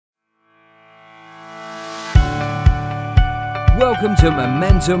Welcome to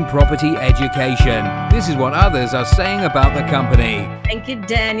Momentum Property Education. This is what others are saying about the company. Thank you,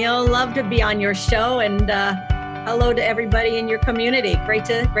 Daniel. Love to be on your show, and hello to everybody in your community. Great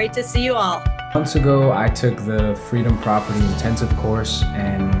to see you all. Months ago, I took the Freedom Property Intensive course,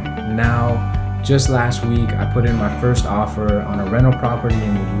 and now, just last week, I put in my first offer on a rental property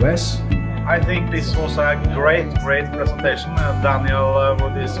in the US. I think this was a great presentation. Daniel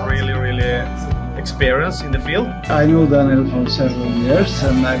is really experienced in the field. I know Daniel for several years,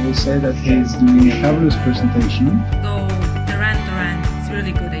 and I will say that he's doing a fabulous presentation. So the rent, it's a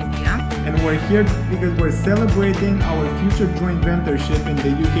really good idea. And we're here because we're celebrating our future joint ventureship in the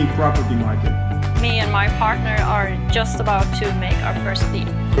UK property market. Me and my partner are just about to make our first deal.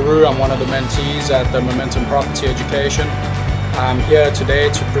 I'm one of the mentees at the Momentum Property Education. I'm here today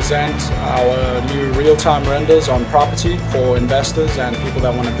to present our new real-time renders on property for investors and people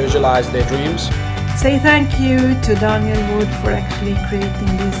that want to visualize their dreams. Say thank you to Daniel Wood for actually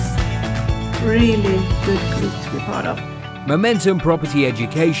creating this really good group to be part of. Momentum Property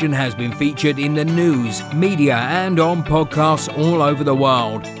Education has been featured in the news, media and on podcasts all over the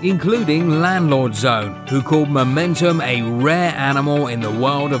world, including Landlord Zone, who called Momentum a rare animal in the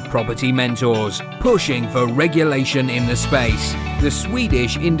world of property mentors, pushing for regulation in the space. The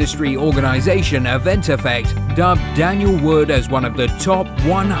Swedish industry organisation Event Effect dubbed Daniel Wood as one of the top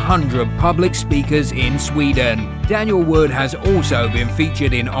 100 public speakers in Sweden. Daniel Wood has also been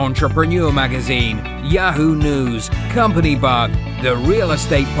featured in Entrepreneur Magazine, Yahoo News, Company Bug, The Real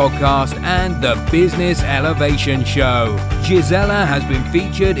Estate Podcast and The Business Elevation Show. Gisela has been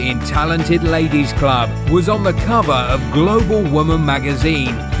featured in Talented Ladies Club, was on the cover of Global Woman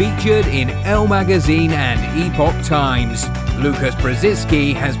Magazine, featured in Elle Magazine and Epoch Times. Lucas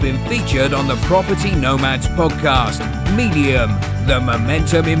Brzezinski has been featured on the Property Nomads Podcast, Medium, the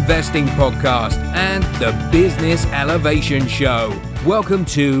Momentum Investing Podcast, and the Business Elevation Show. Welcome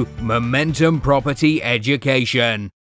to Momentum Property Education.